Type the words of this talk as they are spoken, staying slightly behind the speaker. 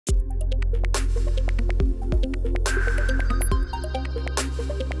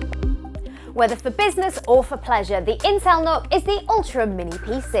Whether for business or for pleasure, the Intel NUC is the Ultra Mini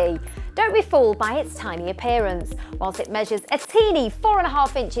PC. Don't be fooled by its tiny appearance. Whilst it measures a teeny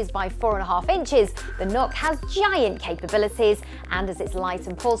 4.5 inches by 4.5 inches, the NUC has giant capabilities, and as it's light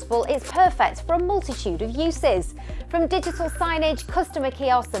and portable, it's perfect for a multitude of uses. From digital signage, customer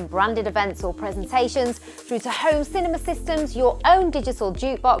kiosks and branded events or presentations, through to home cinema systems, your own digital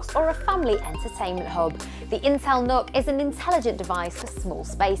jukebox or a family entertainment hub, the Intel NUC is an intelligent device for small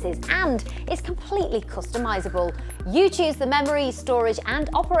spaces and is completely customizable. You choose the memory, storage and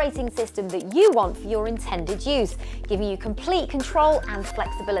operating system that you want for your intended use, giving you complete control and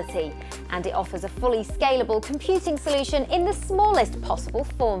flexibility. And it offers a fully scalable computing solution in the smallest possible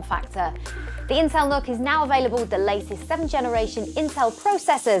form factor. The Intel NUC is now available with the latest 7th generation Intel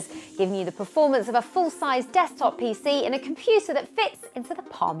processors, giving you the performance of a full-size desktop PC in a computer that fits into the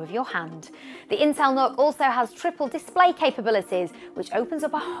palm of your hand. The Intel NUC also has triple display capabilities, which opens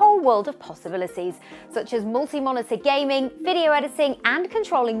up a whole world of possibilities, such as multi-monitor gaming, video editing and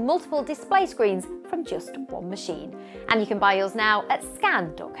controlling multiple display screens from just one machine. And you can buy yours now at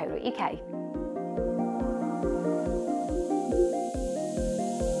scan.co.uk.